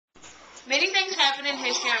Many things happened in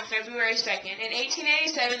history on February 2nd. In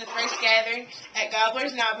 1887, the first gathering at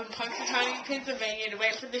Gobbler's Knob in Punxsutawney, Pennsylvania, to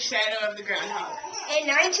wait for the shadow of the groundhog. In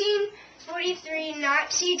 1943,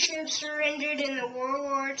 Nazi troops surrendered in the World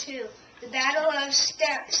War II, the Battle of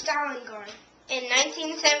Stalingrad. In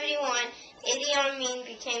 1971, Idi Amin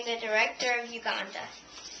became the director of Uganda.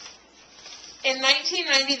 In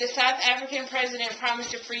 1990, the South African president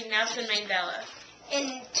promised to free Nelson Mandela.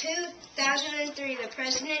 In 2003, the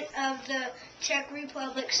president of the Czech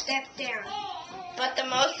Republic stepped down. But the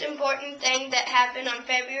most important thing that happened on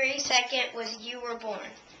February 2nd was you were born.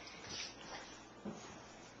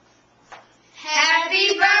 Happy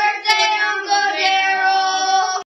birthday, Uncle Darryl!